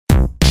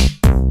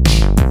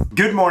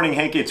Good morning,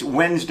 Hank. It's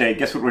Wednesday.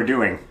 Guess what we're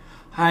doing?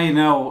 I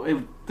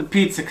know. The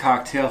pizza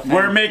cocktail thing.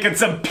 We're making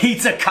some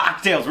pizza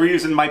cocktails. We're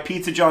using my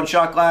Pizza John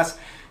shot glass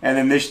and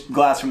then this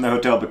glass from the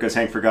hotel because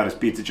Hank forgot his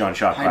Pizza John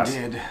shot glass.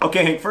 I did.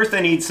 Okay, Hank, first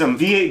I need some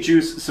V8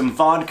 juice, some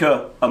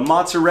vodka, a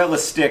mozzarella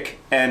stick,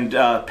 and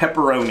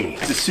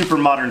pepperoni. It's a super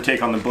modern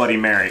take on the Bloody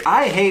Mary.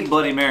 I hate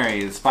Bloody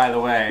Marys, by the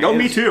way. Oh,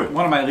 me too.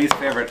 One of my least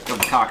favorite of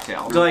the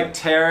cocktails. To like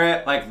tear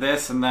it like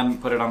this and then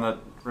put it on the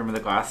rim of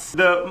the glass.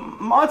 The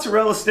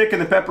mozzarella stick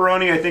and the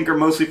pepperoni I think are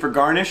mostly for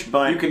garnish,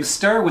 but... You can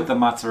stir with the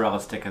mozzarella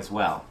stick as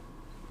well.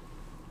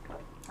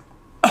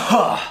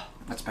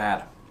 That's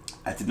bad.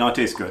 That did not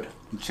taste good.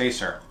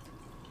 Chaser.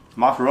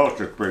 Mozzarella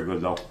stick's pretty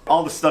good though.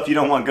 All the stuff you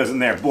don't want goes in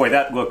there. Boy,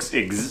 that looks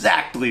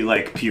exactly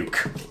like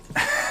puke.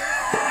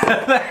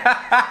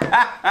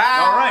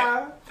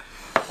 Alright.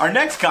 Our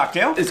next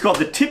cocktail is called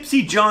the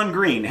Tipsy John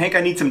Green. Hank,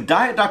 I need some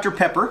Diet Dr.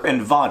 Pepper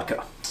and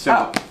vodka.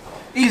 So,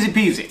 easy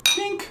peasy.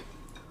 Pink.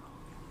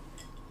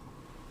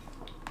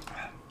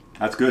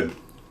 That's good.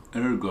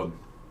 It is good.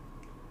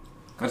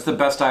 That's the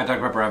best Diet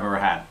Dr. Pepper I've ever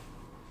had.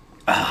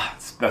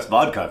 It's the best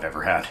vodka I've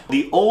ever had.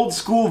 The old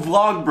school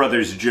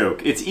Vlogbrothers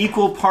joke. It's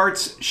equal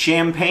parts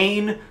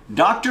champagne,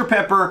 Dr.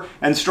 Pepper,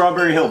 and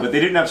Strawberry Hill, but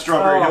they didn't have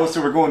Strawberry Hill,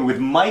 so we're going with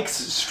Mike's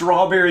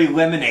Strawberry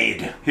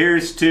Lemonade.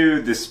 Here's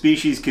to the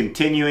species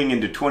continuing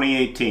into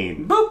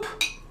 2018. Boop!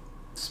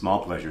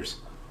 Small pleasures.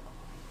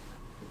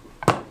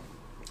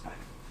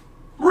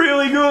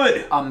 Really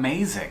good!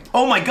 Amazing.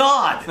 Oh my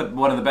god!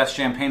 One of the best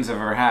champagnes I've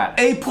ever had.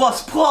 A++!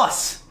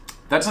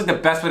 That's like the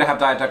best way to have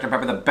Diet Dr.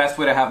 Pepper, the best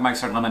way to have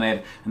Mike's Hard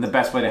Lemonade, and the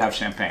best way to have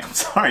champagne.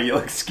 Sorry, you'll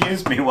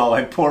excuse me while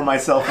I pour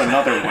myself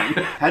another one.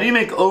 How do you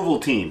make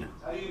Ovaltine?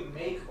 How do you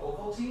make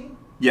Ovaltine?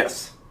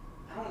 Yes.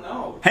 I don't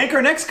know. Hank,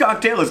 our next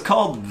cocktail is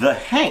called the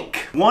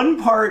Hank.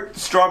 1 part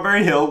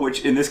Strawberry Hill,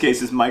 which in this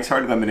case is Mike's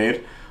Hard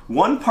Lemonade,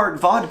 1 part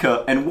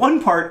vodka, and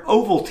 1 part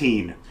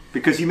Ovaltine.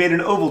 Because you made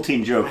an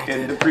Ovaltine joke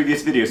in the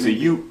previous video, so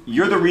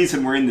you're the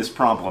reason we're in this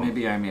problem.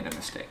 Maybe I made a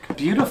mistake.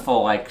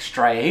 Beautiful, like,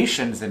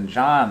 striations in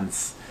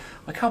John's.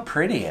 Look how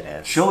pretty it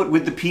is. Show it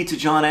with the Pizza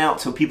John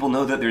out so people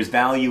know that there's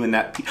value in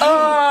that.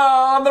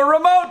 Oh, the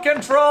remote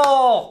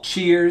control!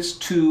 Cheers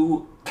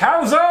to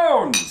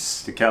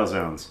calzones! To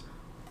calzones.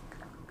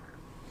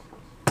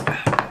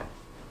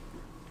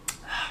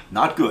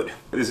 Not good.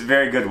 This is a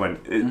very good one.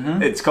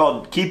 It's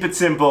called Keep It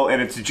Simple,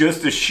 and it's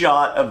just a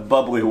shot of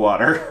bubbly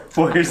water.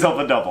 Pour yourself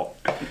a double.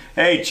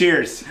 Hey,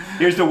 cheers.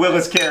 Here's the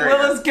Willis Carrier.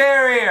 Willis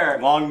Carrier!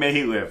 Long may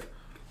he live.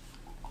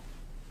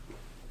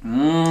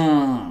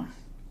 Mmm.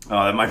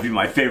 Oh, that might be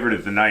my favorite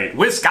of the night.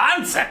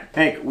 Wisconsin!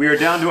 Hank, we are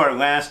down to our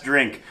last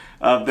drink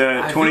of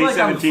the 2017. I feel like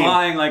I'm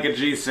flying like a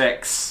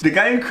G6. The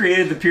guy who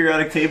created the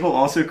periodic table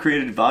also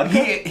created vodka?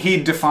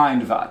 He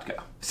defined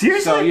vodka.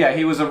 Seriously? So yeah,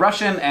 he was a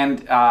Russian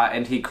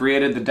and he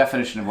created the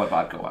definition of what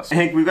vodka was.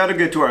 Hank, we've got to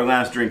get to our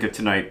last drink of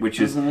tonight, which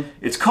is,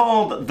 it's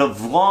called the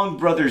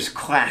Vlogbrothers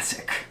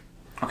Classic.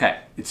 Okay.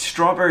 It's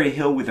Strawberry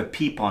Hill with a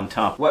peep on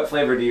top. What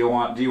flavor do you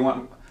want? Do you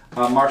want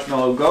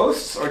marshmallow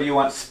ghosts or do you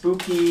want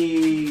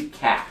spooky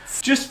cats?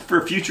 Just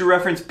for future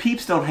reference,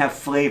 peeps don't have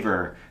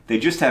flavor. They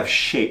just have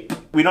shape.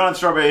 We don't have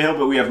Strawberry Hill,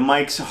 but we have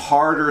Mike's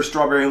harder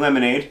Strawberry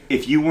Lemonade.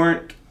 If you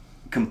weren't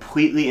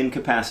completely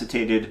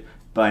incapacitated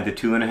by the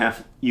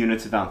 2.5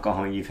 units of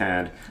alcohol you've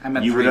had,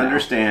 you would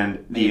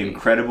understand the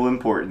incredible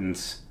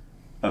importance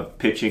of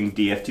pitching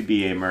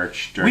DFTBA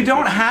merch during We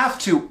don't have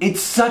to.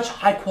 It's such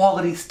high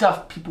quality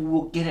stuff. People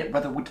will get it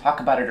whether we talk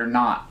about it or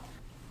not.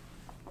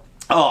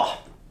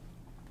 Oh.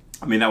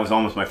 I mean, that was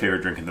almost my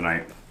favorite drink of the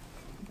night.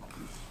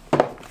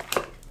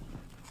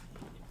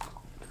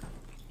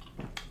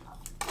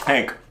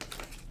 Hank,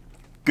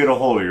 get a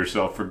hold of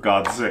yourself, for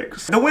God's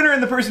sakes. The winner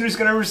and the person who's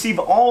going to receive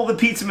all the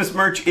Pizzamas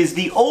merch is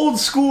the old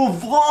school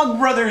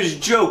Vlogbrothers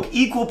joke.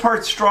 Equal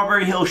parts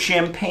Strawberry Hill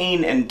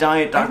champagne and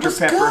Diet Dr.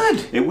 Pepper.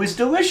 Good. It was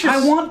delicious.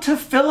 I want to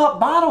fill up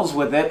bottles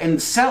with it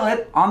and sell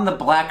it on the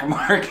black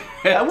market.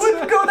 I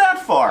wouldn't go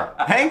that far.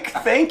 Hank,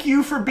 thank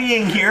you for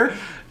being here.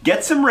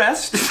 Get some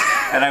rest,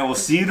 and I will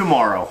see you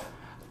tomorrow.